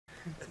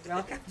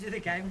Welcome to the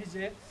game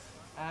reserve.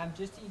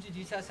 Just to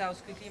introduce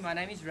ourselves quickly, my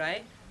name is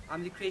Ray.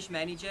 I'm the creche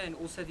manager and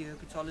also the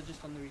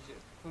herpetologist on the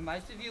reserve. For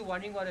most of you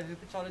wondering what a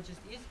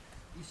herpetologist is,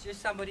 it's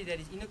just somebody that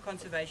is in the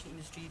conservation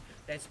industry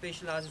that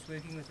specializes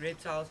working with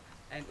reptiles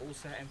and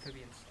also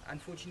amphibians.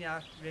 Unfortunately,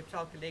 our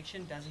reptile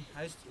collection doesn't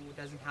host or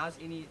doesn't house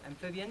any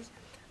amphibians,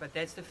 but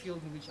that's the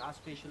field in which I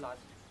specialize.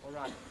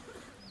 Alright.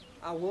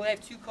 I will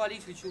have two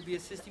colleagues which will be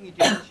assisting me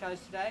during the shows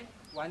today.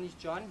 One is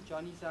John.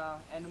 John is our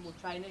animal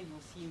trainer.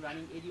 You'll see him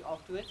running Eddie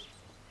afterwards.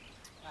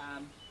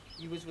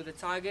 He was with the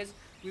tigers.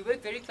 We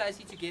work very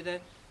closely together.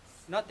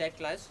 Not that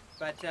close,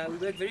 but we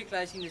work very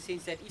closely in the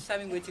sense that if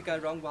something were to go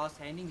wrong whilst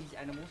handling these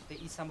animals, there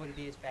is somebody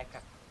there as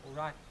backup.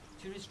 Alright.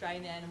 To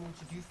restrain the animal,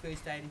 to do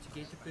first aid, and to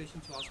get the person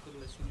to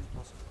hospital as soon as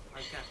possible.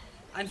 Okay.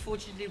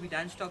 Unfortunately, we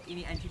don't stock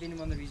any antivenom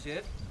on the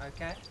reserve.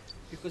 Okay.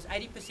 Because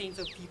 80%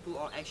 of people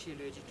are actually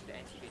allergic to the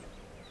antivenom.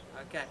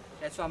 Okay,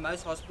 that's why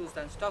most hospitals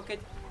don't stock it,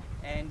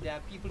 and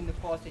people in the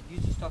past that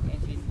used to stock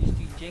antivenom used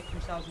to inject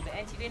themselves with the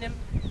antivenom,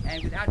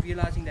 and without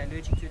realizing they're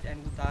allergic to it,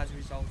 and will die as a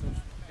result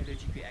of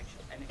allergic reaction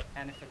and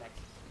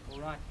anaphylaxis.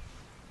 Alright,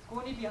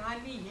 Corny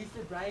behind me, he's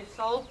the brave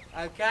soul.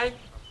 Okay,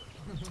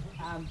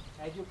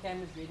 have your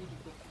cameras ready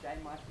because today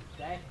might be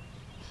today.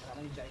 I'm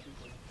only joking.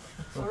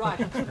 Alright,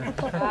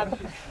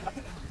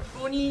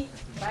 Corny,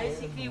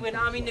 basically when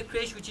I'm in the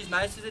creche, which is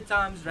most of the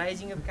times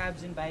raising of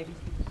cubs and babies,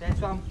 that's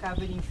why I'm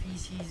covered in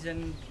feces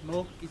and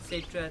milk,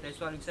 etc. That's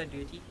why I look so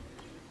dirty.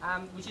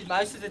 Which is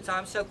most of the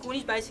time. So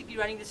Corny's basically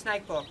running the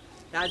snake park.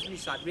 That's the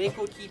side.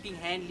 Record keeping,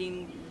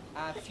 handling,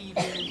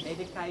 feeding,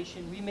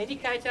 medication. We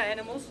medicate our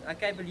animals,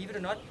 okay, believe it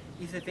or not.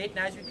 If the vet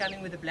knows we're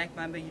coming with a black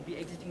mamba, you'd be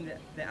exiting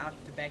out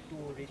the back door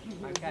already.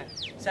 Okay.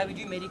 So we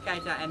do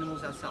medicate our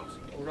animals ourselves.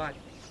 Alright.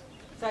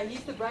 So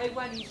he's the brave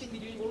one, he should be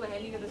doing all the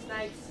handling of the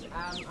snakes.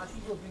 I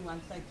think we'll bring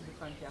one snake to the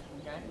front here,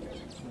 okay?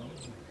 Just test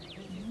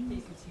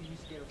and see who's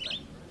scared of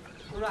snakes.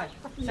 Alright,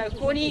 so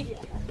Corny,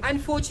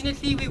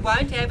 unfortunately we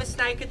won't have a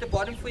snake at the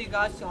bottom for you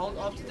guys to hold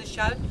after the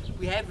show.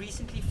 We have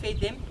recently fed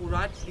them,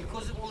 alright,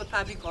 because of all the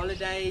public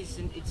holidays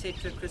and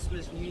etc.,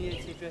 Christmas, New Year,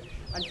 etc.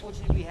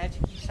 Unfortunately we had to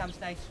keep some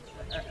snakes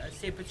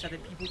separate so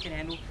that people can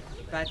handle,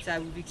 but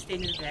we've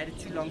extended it, we had it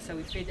too long, so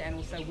we fed the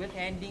animal. So with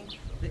handling,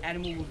 the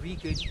animal will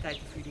regurgitate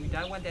the food. We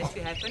don't want that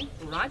to happen,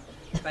 alright?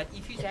 But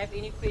if you have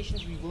any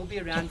questions, we will be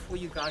around for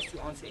you guys to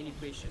answer any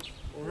questions,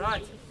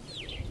 alright?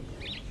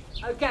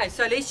 Okay,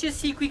 so let's just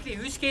see quickly,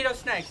 who's scared of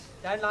snakes?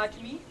 Don't lie to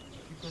me,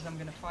 because I'm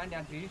going to find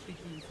out very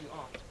quickly if you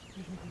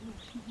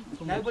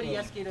are. Nobody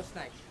is scared of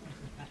snakes.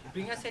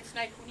 Bring us that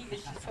snake, Corny.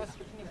 Let's just start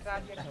speaking in the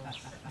crowd here.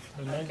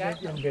 Okay?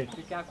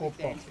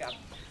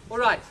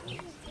 Alright,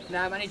 no,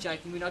 I'm only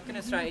joking. We're not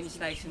going to throw any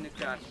snakes in the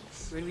crowd.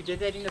 When we did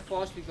that in the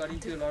past, we got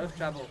into a lot of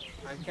trouble.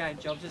 Okay,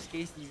 jobs are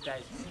scarce these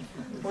days.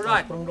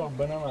 Alright,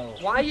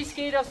 why are you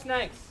scared of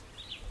snakes?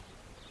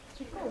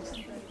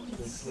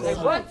 They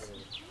what?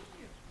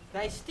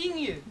 They sting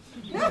you.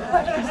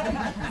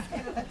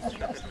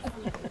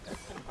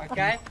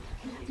 Okay?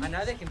 I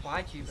know they can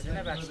bite you, but I don't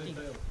know about sting.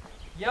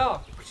 Yeah.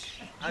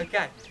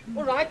 Okay.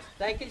 Alright,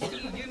 they can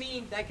sting you. You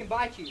mean they can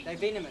bite you. They're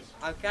venomous.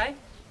 Okay?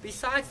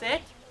 Besides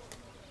that,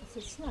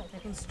 it's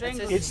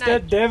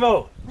the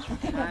devil.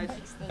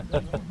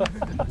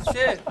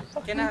 Sir,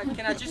 can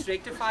I just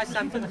rectify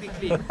something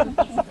quickly?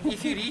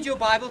 If you read your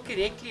Bible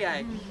correctly,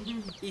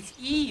 it's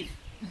Eve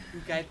who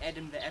gave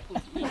Adam the apple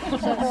to eat.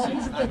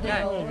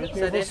 Okay.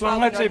 So that's why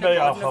we're not in the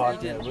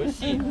Garden of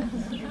Eden.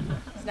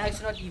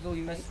 Snakes are not evil.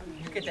 You must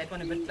look at that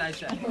one a bit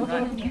closer.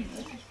 Right.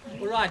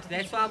 Alright,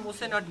 that's why I'm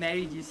also not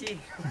married, you see.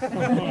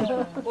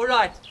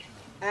 Alright.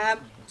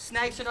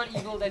 Snakes are not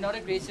evil, they're not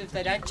aggressive,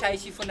 they don't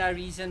chase you for no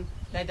reason,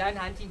 they don't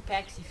hunt in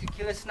packs. If you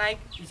kill a snake,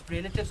 its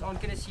relatives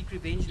aren't going to seek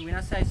revenge. And when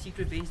I say seek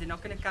revenge, they're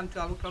not going to come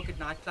 12 o'clock at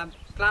night,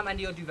 climb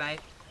under your duvet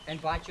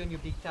and bite you on your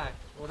big toe.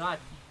 Alright?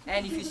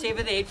 And if you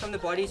sever the head from the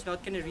body, it's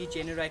not going to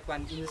regenerate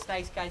one. In the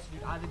snake's case, it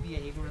would either be a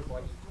head or a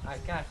body.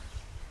 Okay.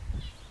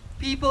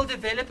 People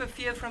develop a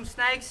fear from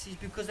snakes is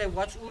because they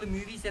watch all the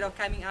movies that are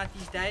coming out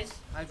these days.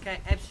 Okay,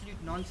 absolute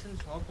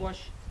nonsense,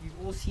 hogwash.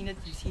 You've all seen it.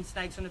 You've seen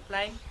snakes on a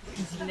plane.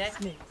 You've seen that?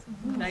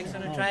 Snakes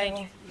on a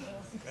train.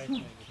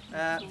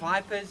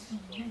 Vipers.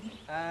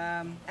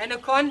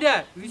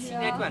 Anaconda. Who's seen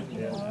that one?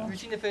 Who's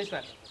seen the first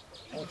one?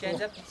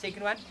 Hands up.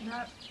 Second one?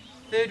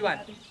 Third one?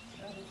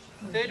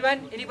 Third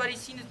one? Anybody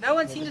seen it? No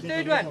one's seen the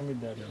third one?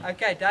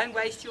 Okay, don't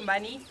waste your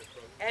money.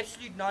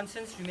 Absolute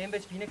nonsense. Remember,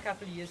 it's been a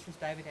couple of years since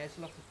David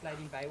Hasselhoff was played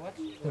in Baywatch.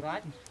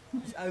 Alright?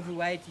 He's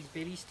overweight, his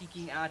belly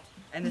sticking out,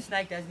 and the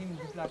snake doesn't even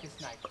look like a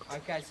snake.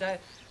 Okay, so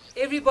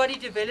everybody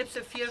develops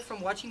a fear from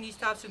watching these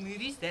types of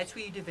movies. That's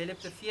where you develop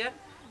the fear.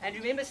 And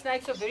remember,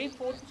 snakes are very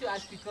important to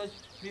us because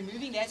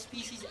removing that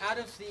species out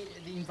of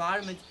the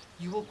environment,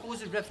 you will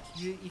cause a rift.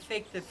 You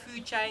affect the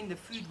food chain, the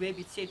food web,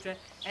 etc.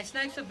 And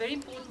snakes are very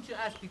important to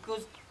us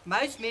because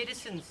most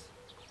medicines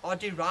are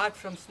derived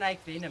from snake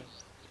venom,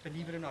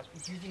 believe it or not.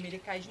 It's used in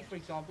medication, for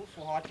example,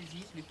 for heart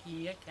disease,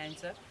 leukemia,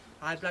 cancer,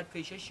 high blood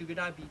pressure, sugar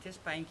diabetes,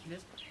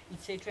 painkillers,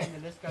 etc. And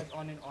the list goes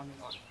on and on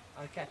and on.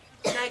 Okay.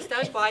 Snakes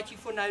don't bite you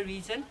for no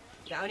reason.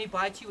 They only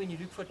bite you when you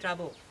look for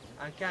trouble.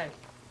 Okay.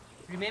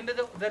 Remember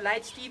the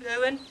late Steve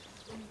Irwin?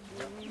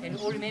 And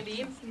all remember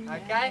him?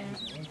 Okay?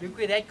 Look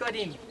where that got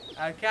him.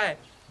 Okay?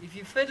 If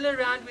you fiddle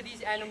around with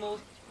these animals,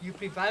 you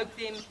provoke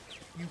them,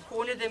 you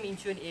corner them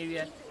into an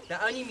area,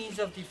 the only means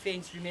of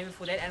defense, remember,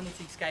 for that animal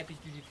to escape is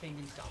to defend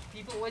himself.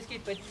 People always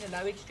get bitten in the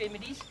lower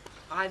extremities,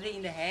 either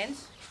in the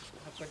hands.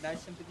 I've got no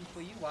sympathy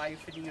for you. Why are you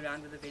fiddling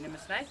around with a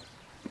venomous snake?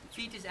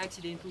 Feet is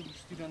accidental, you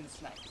stood on the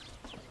snake.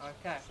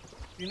 Okay.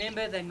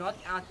 Remember, they're not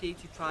out there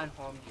to try and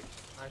harm you.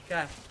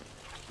 Okay.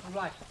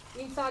 Alright.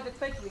 Inside the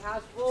pit, we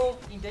house all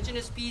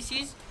indigenous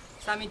species,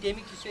 some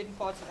endemic to certain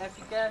parts of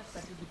Africa,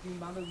 such as the green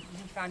mamba, which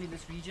isn't found in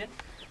this region.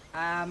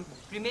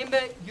 Remember,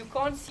 you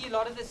can't see a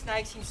lot of the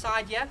snakes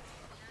inside here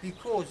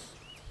because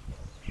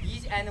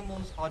these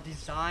animals are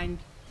designed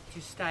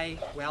to stay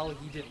well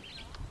hidden.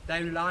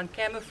 They rely on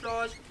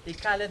camouflage, their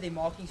color, their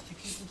markings to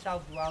keep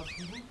themselves well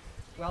hidden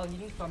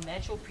from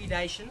natural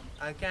predation,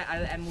 okay,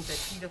 other animals that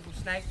feed off of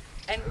snakes,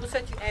 and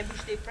also to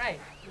ambush their prey.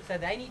 So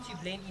they need to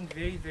blend in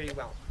very, very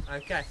well.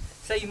 Okay,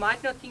 so you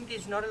might not think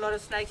there's not a lot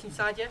of snakes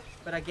inside here,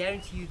 but I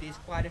guarantee you there's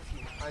quite a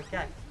few.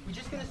 Okay, we're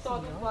just going to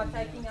start off by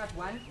taking out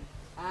one,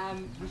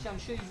 which I'm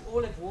sure you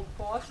all have walked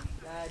past,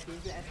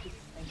 Dendroaspis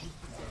and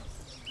Bitis.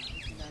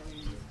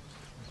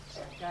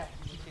 Okay,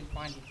 you can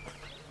find it.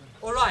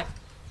 Alright,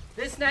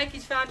 this snake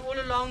is found all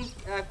along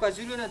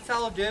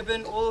KwaZulu-Natal,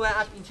 Durban, all the way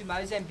up into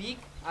Mozambique.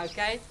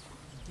 Okay,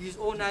 you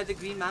all know the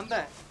green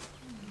mamba.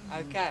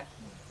 Okay,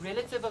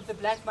 relative of the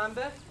black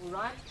mamba,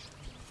 alright.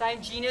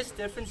 Same genus,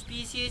 different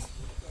species.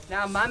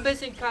 Now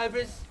mambas and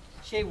cobras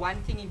share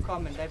one thing in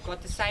common. They've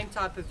got the same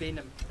type of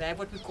venom. They have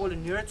what we call a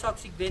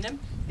neurotoxic venom.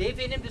 Their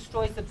venom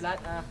destroys the blood,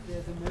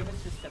 the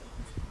nervous system.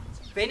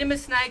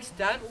 Venomous snakes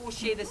don't all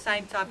share the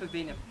same type of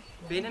venom.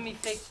 Venom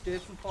affects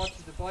different parts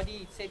of the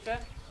body, etc.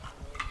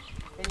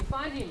 Can you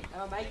find him?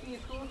 Am I making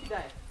it cool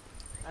today?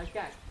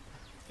 Okay.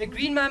 The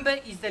green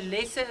mamba is the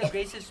lesser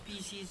aggressive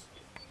species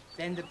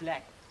than the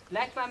black.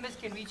 Black mambas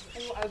can reach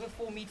over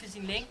 4 meters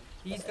in length.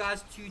 These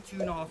guys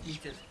 2.5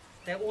 meters.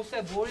 They're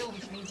also boreal,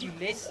 which means you're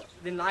less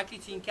than likely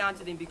to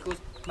encounter them because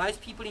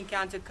most people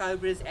encounter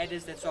cobras,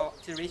 adders that are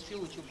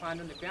terrestrial, which you'll find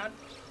on the ground.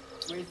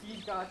 Whereas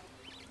these guys,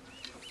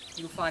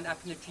 you'll find up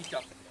in the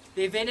treetop.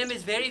 Their venom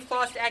is very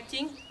fast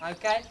acting,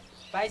 okay?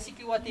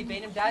 Basically what their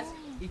venom does,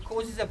 it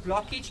causes a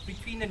blockage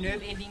between the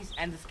nerve endings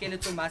and the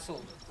skeletal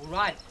muscle.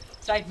 Alright,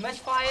 so it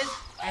misfires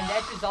and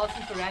that results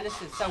in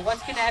paralysis. So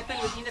what's going to happen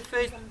within the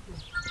first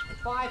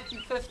 5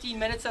 to 15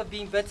 minutes of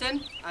being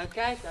bitten?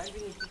 Okay, don't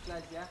bring it too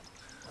close here.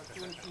 I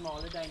still want to see my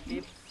holiday in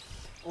depth.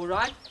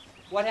 Alright,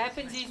 what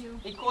happens is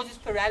it causes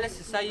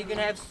paralysis. So you're going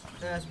to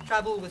have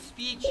trouble with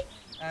speech,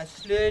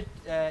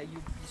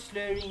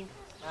 slurring,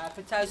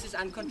 ptosis,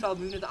 uncontrolled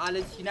movement of the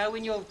eyelids. You know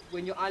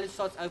when your eyelids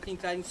starts opening,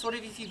 closing, sort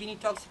of if you've been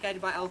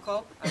intoxicated by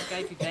alcohol,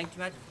 okay, if you drank too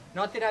much.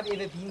 Not that I've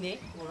ever been there,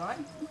 alright.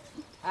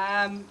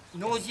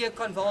 Nausea,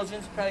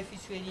 convulsions,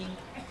 profuse sweating,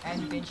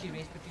 and eventually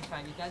respiratory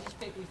pain. It does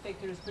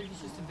affect the respiratory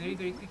system very,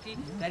 very quickly.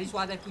 That is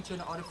why they put you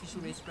on an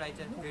artificial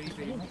respirator very,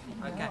 very quickly.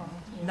 Okay.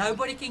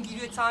 Nobody can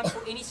give you a time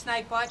for any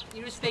snake bite,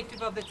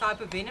 irrespective of the type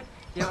of venom.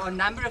 There are a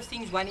number of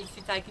things one needs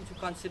to take into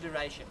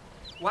consideration.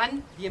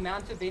 One, the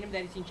amount of venom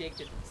that is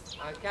injected,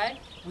 okay,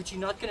 which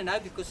you're not going to know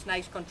because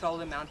snakes control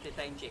the amount that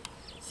they inject.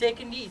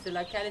 Secondly, is the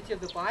locality of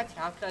the bite,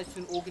 how close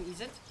to an organ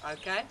is it,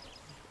 okay.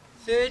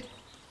 Third,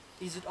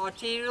 is it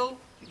arterial,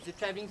 is it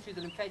traveling through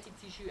the lymphatic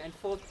tissue, and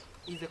fourth,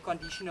 is the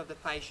condition of the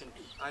patient,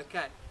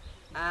 okay.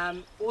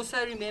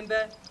 Also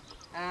remember,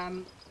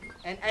 an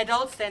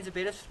adult stands a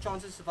better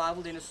chance of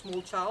survival than a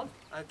small child,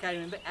 okay.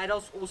 Remember,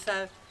 adults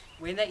also,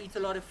 when they eat a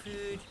lot of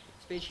food,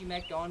 especially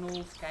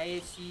McDonald's,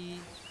 KFC,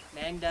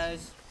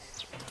 Nando's.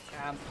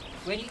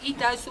 When you eat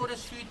those sort of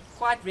food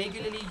quite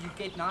regularly, you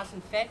get nice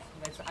and fat.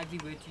 That's an ugly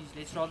word to use.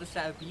 Let's rather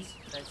say obese.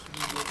 That's the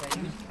word they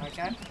use.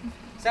 Okay.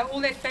 So all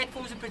that fat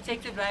forms a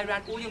protective layer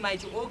around all your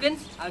major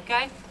organs.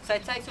 Okay. So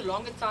it takes a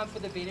longer time for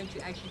the venom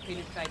to actually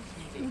penetrate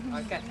through them.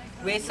 Okay.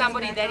 Where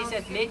somebody that is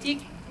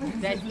athletic,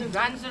 that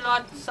runs a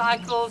lot,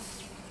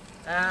 cycles,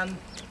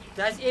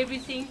 does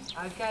everything.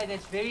 Okay.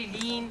 That's very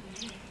lean.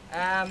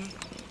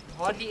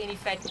 Hardly any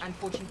fat,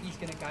 unfortunately, is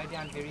going to go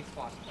down very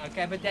fast.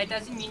 Okay, but that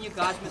doesn't mean you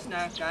guys must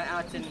now go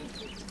out and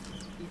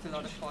eat a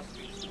lot of fast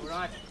food.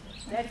 Alright,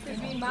 that's the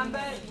green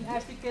mamba. In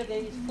Africa, there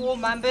is 4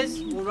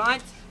 mambas.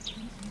 Alright,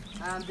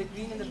 the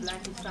green and the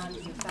black is found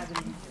in the southern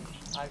region.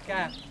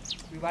 Okay,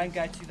 we won't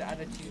go to the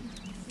other 2.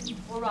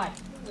 Alright,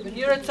 the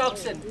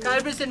neurotoxin.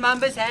 Cobras and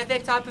mambas have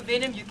that type of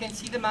venom. You can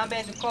see the mamba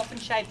has a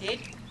coffin-shaped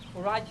head.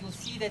 Alright, you'll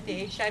see that the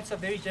head shapes are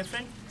very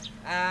different.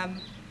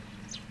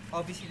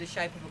 Obviously the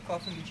shape of a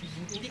coffin, which is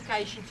an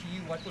indication to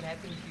you what will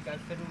happen if you go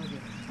fiddle with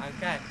him.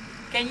 Okay.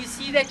 Can you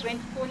see that when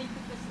Corny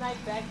took the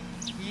snake back,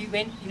 he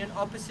went in an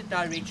opposite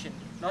direction?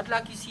 Not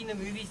like you see in the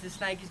movies, the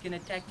snake is going to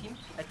attack him,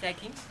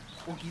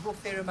 or give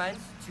off pheromones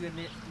to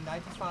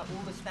notify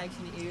all the snakes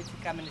in the area to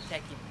come and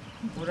attack him.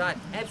 Alright,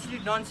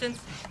 absolute nonsense.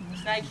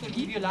 Snakes will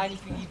leave you alone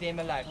if you leave them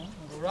alone.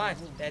 Alright,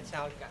 that's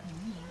how it goes.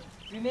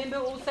 Remember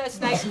also,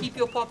 snakes keep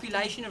your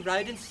population of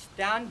rodents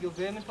down, your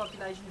vermin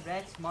population,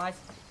 rats, mice,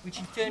 which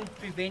in turn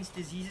prevents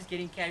diseases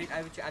getting carried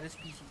over to other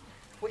species.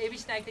 for every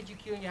snake that you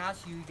kill in your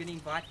house, you're going to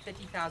invite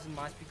 30,000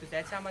 mice, because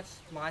that's how much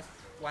mice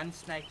one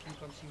snake can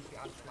consume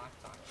throughout its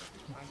lifetime.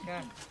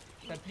 Okay?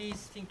 So please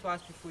think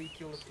twice before you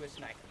kill the first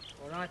snake.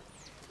 Alright?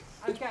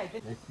 Okay.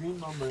 That green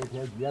mamba, it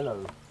has yellow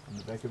on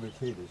the back of its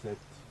head, is that?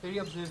 Very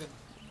observant.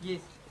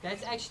 Yes,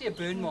 that's actually a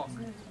burn mark.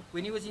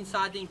 When he was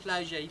inside the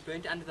enclosure, he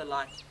burnt under the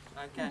light.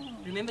 Okay.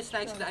 Remember,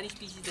 snakes are the only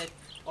species that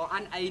are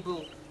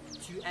unable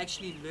to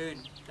actually learn.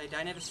 They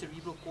don't have a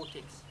cerebral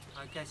cortex.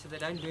 Okay, so they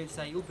don't learn,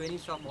 so he'll burn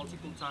himself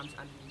multiple times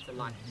underneath the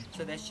light.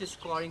 So that's just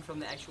scarring from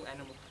the actual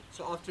animal.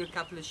 So after a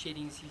couple of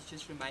sheddings, he's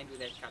just remained with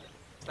that color.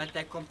 But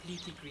they're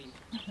completely green.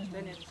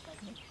 Don't have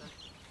a snake.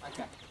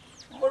 Okay.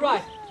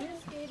 Alright. You're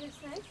scared of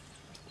snakes?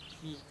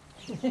 Me.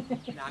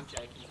 No, I'm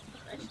joking.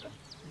 Actually.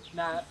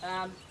 No,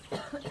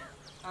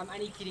 I'm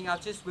only kidding.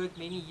 I've just worked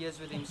many years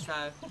with him, so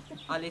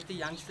I let the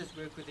youngsters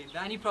work with him.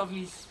 The only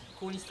problem is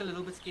Corny's still a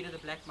little bit scared of the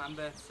black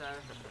mamba, so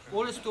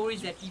all the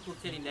stories that people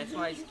tell him, that's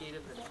why he's scared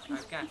of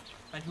it. Okay,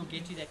 but we'll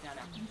get to that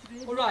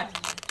now. Alright,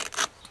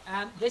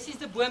 this is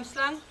the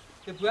Boomslang.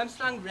 The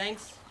Boomslang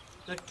ranks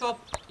the top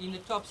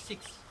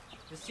 6,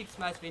 the 6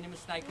 most venomous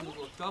snake in the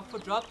world. Drop for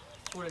drop,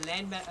 for a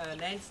land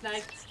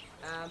snake,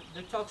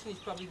 the toxin is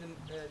probably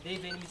their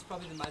venom is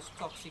probably the most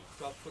toxic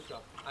drop for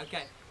drop.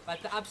 Okay, but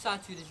the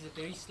upside to this is a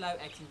very slow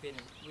acting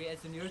venom,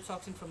 whereas the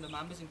neurotoxin from the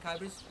mambas and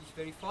cobras is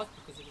very fast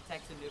because it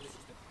attacks the nervous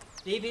system.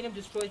 Their venom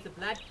destroys the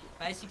blood.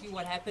 Basically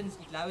what happens,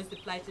 it lowers the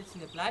platelets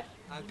in the blood,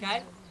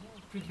 okay,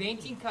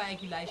 preventing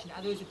coagulation. In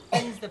other words, it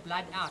thins the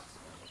blood out,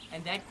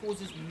 and that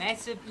causes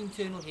massive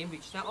internal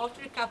hemorrhage. So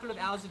after a couple of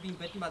hours of being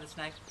bitten by the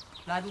snake,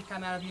 blood will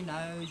come out of your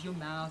nose, your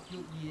mouth,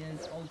 your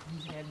ears, old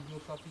wounds you have in your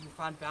property. You'll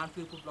find brown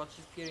purple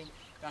blotches appearing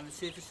around the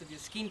surface of your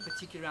skin,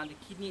 particularly around the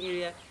kidney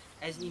area,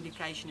 as an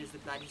indication as the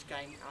blood is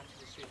going out to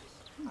the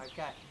surface.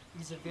 Okay,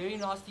 this is a very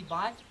nasty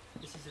bite.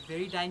 This is a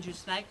very dangerous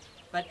snake.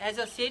 But as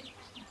I said,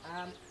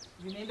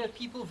 remember,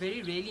 people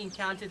very rarely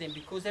encounter them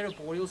because they're a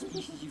boreal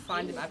species. You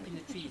find them up in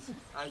the trees.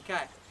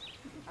 Okay.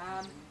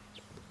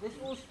 This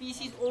whole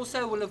species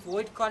also will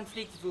avoid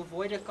conflict, will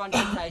avoid a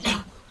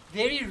confrontation.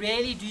 Very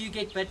rarely do you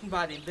get bitten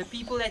by them. The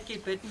people that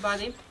get bitten by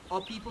them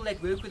are people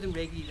that work with them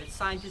regularly. That's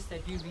scientists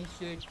that do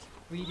research,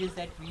 breeders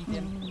that breed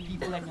them,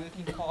 people that work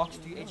in parks,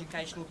 do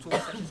educational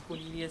talks such as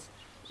Cornelius.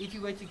 If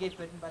you were to get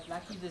bitten, but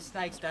luckily the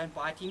snakes don't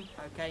bite him.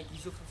 Okay,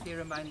 he's off a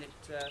pheromone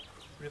that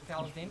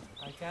repels them.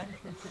 Okay.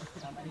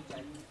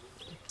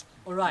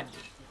 Alright.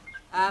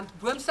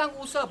 Boomslang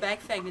also a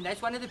backfang, and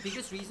that's one of the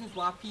biggest reasons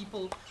why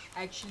people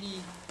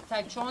actually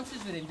take chances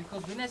with him,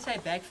 because when they say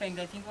backfang,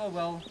 they think, oh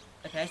well,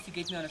 it has to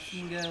get me on a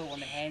finger or on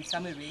the hand,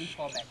 somewhere really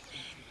far back.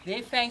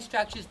 Their fang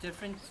structure is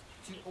different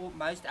to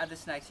most other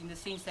snakes in the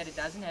sense that it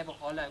doesn't have a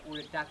hollow or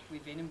a duct where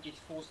venom gets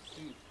forced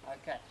through.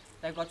 Okay.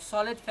 They've got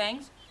solid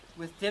fangs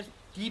with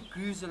deep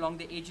grooves along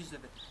the edges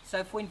of it.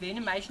 So for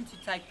envenomation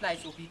to take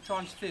place or be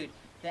transferred,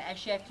 they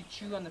actually have to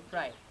chew on the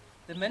prey.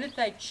 The minute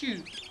they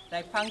chew,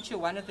 they puncture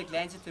one of the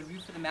glands at the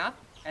roof of the mouth,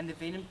 and the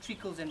venom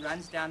trickles and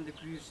runs down the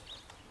grooves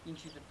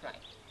into the prey.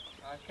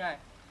 Okay.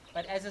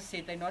 But as I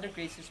said, they're not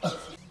aggressive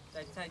species.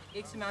 They take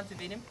X amount of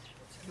venom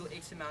to kill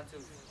X amount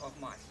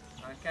of mice.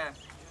 Okay.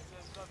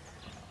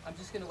 I'm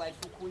just going to wait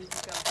for Corey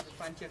to come to the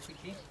front here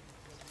quickly.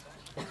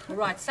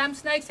 Alright, some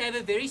snakes have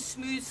a very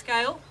smooth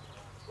scale.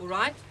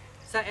 Alright.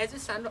 So as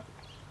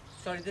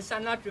the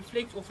sunlight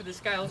reflects off of the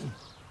scales,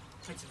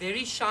 it's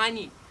very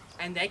shiny,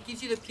 and that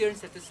gives you the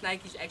appearance that the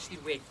snake is actually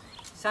wet.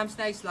 Some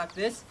snakes like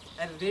this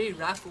have a very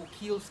rough or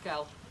keel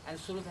scale and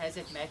sort of has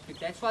that matte look.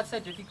 That's why it's so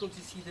difficult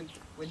to see them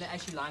when they're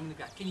actually lying on the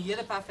ground. Can you hear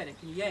the puff at it?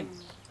 Can you hear him?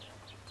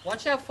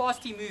 Watch how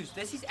fast he moves.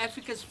 This is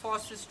Africa's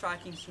fastest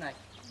striking snake.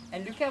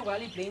 And look how well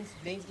he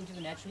blends into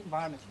the natural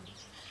environment.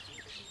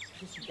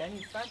 Just you going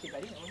in front there,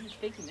 buddy. I wasn't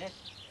expecting that.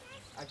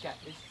 Okay,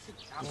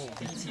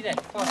 can you see that?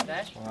 Fast,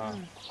 eh? Wow.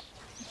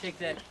 Check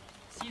that.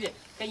 See that?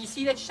 Can you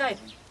see that shape?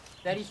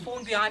 That is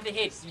formed behind the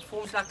head. He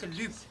forms like a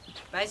loop,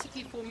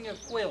 basically forming a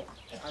coil,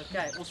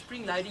 okay, or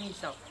spring loading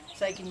himself,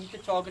 so he can hit the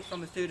target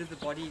from a third of the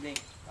body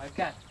length,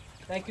 okay.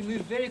 They can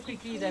move very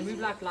quickly, they move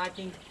like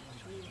lightning.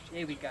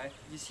 There we go.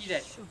 You see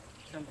that?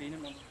 Some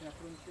venom on. Can I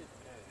put on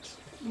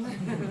the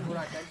shirt?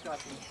 Alright, don't start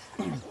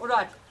me.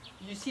 Alright,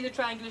 you see the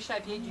triangular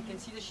shaped head, you can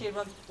see the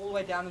chevrons all the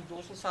way down the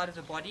dorsal side of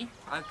the body,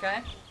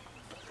 okay.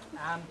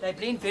 They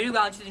blend very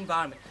well into the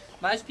environment.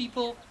 Most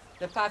people,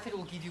 the puffhead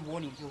will give you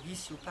warning. You'll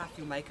hiss, you'll puff,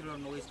 you'll make a lot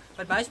of noise.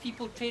 But most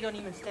people tread on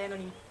him and stand on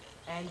him,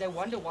 and they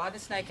wonder why the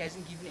snake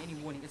hasn't given any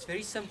warning. It's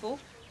very simple,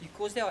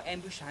 because they are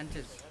ambush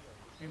hunters.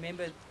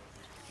 Remember,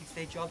 it's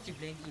their job to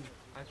blend in.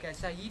 Okay,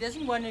 so he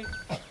doesn't want to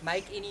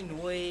make any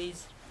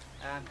noise,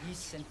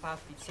 hiss and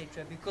puff,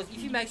 etc. Because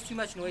if he makes too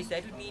much noise,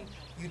 that would mean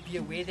you'd be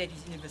aware that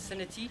he's in the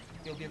vicinity.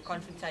 There'll be a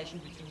confrontation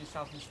between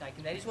yourself and the snake,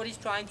 and that is what he's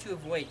trying to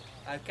avoid.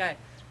 Okay.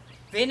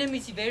 Venom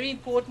is very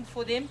important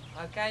for them,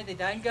 okay? They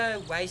don't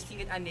go wasting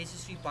it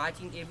unnecessarily,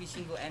 biting every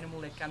single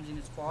animal that comes in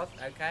its path,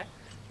 okay?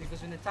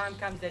 Because when the time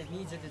comes that it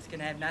needs it, it's going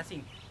to have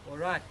nothing,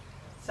 alright?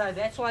 So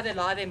that's why they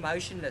lie there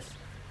motionless.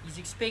 He's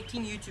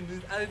expecting you to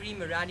move over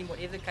him, around him,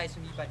 whatever the case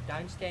may be, but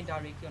don't stand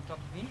directly on top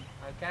of him,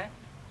 okay?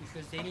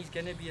 because then he's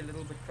going to be a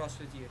little bit cross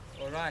with you.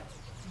 Alright.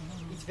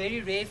 It's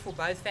very rare for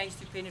both fangs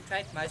to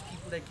penetrate. Most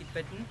people that get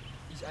bitten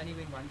is only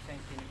when one fang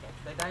penetrates.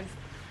 They don't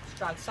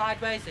strike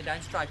sideways, they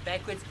don't strike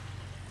backwards.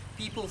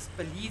 People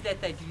believe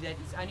that they do that.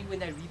 It's only when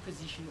they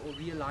reposition or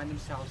realign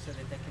themselves so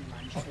that they can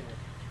lunge forward.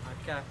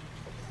 Okay.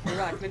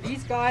 Alright, with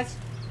these guys,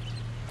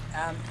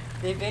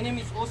 their venom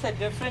is also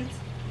different.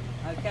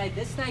 Okay,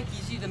 this snake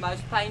gives you the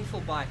most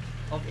painful bite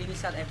of any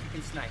South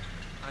African snake.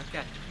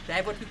 Okay, they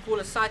have what we call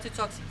a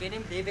cytotoxic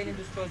venom. Their venom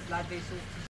destroys blood vessels,